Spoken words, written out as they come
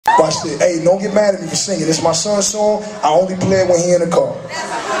Watch this. Hey, don't get mad at me for singing. It's my son's song. I only play it when he in the car.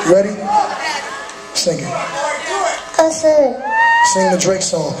 You ready? Sing it. I sing. Sing the Drake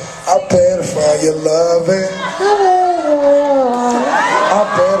song. I better find your loving. I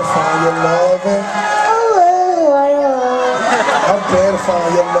better find your loving. I better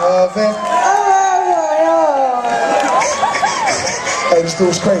find your loving. Hey, this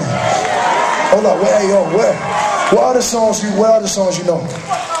dude's crazy. Hold up, where? Hey, yo, where? What other songs you know?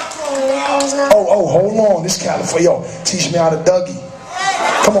 Oh, hold on. This California. Yo, teach me how to Dougie.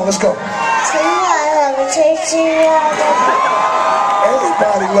 Come on, let's go.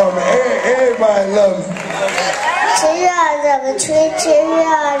 Everybody love me. Everybody love me.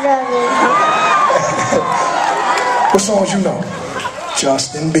 What songs you know?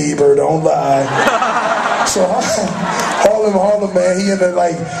 Justin Bieber, don't lie. So Harlem, man, he into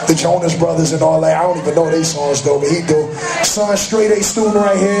like the Jonas Brothers and all that. I don't even know they songs though, but he do. Son, straight A student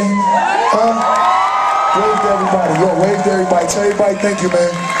right here. Wave to everybody. Yo, wave to everybody. Tell everybody thank you,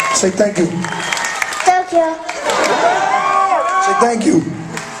 man. Say thank you. Thank you. Say thank you.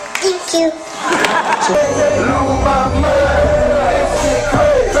 Thank you.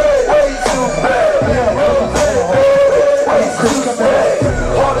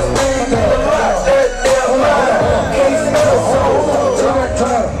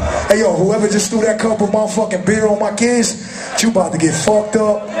 Hey yo, whoever just threw that cup of motherfucking beer on my kids, you about to get fucked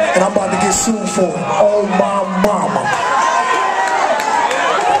up, and I'm about to get sued for it. Oh my mama.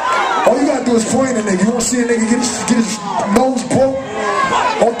 All you gotta do is point at a nigga. You wanna see a nigga get his nose broke?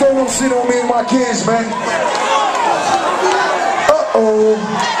 Don't throw no shit on me and my kids, man. Uh-oh.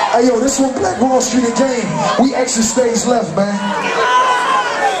 Hey yo, this one Black Wall Street again. We exit stage left, man.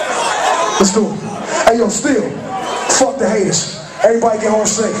 Let's do it. Hey yo, still, fuck the haters. Everybody get home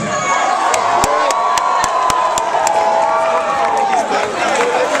safe.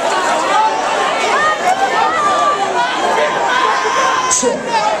 Shit.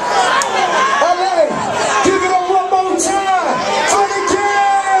 LA, give it up one more time for the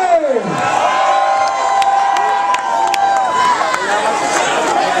game.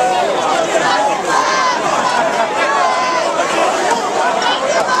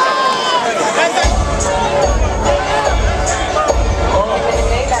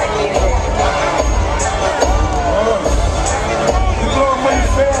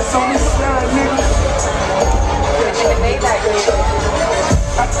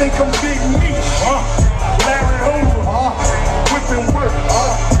 I think I'm big.